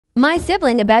My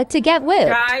sibling about to get whipped.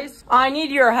 Guys, I need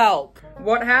your help.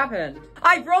 What happened?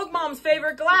 I broke Mom's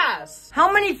favorite glass.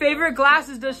 How many favorite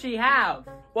glasses does she have?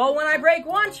 Well, when I break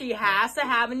one, she has to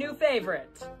have a new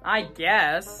favorite. I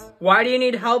guess. Why do you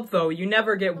need help, though? You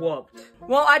never get whooped.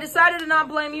 Well, I decided to not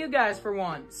blame you guys for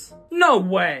once. No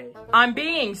way. I'm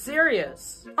being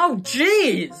serious. Oh,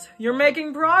 jeez. You're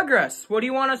making progress. What do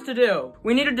you want us to do?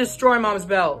 We need to destroy Mom's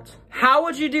belt. How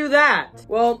would you do that?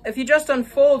 Well, if you just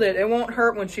unfold it, it won't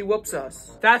hurt when she whoops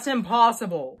us. That's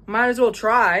impossible. Might as well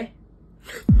try.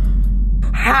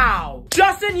 How?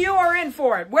 Justin, you are in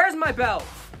for it. Where's my belt?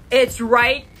 It's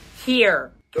right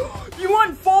here. You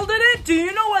unfolded it? Do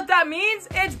you know what that means?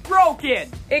 It's broken.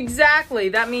 Exactly.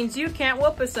 That means you can't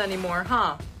whoop us anymore,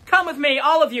 huh? Come with me,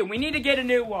 all of you. We need to get a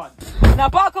new one. Now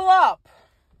buckle up.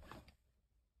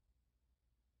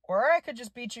 Or I could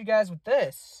just beat you guys with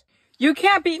this. You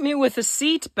can't beat me with a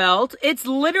seat belt. It's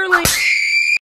literally...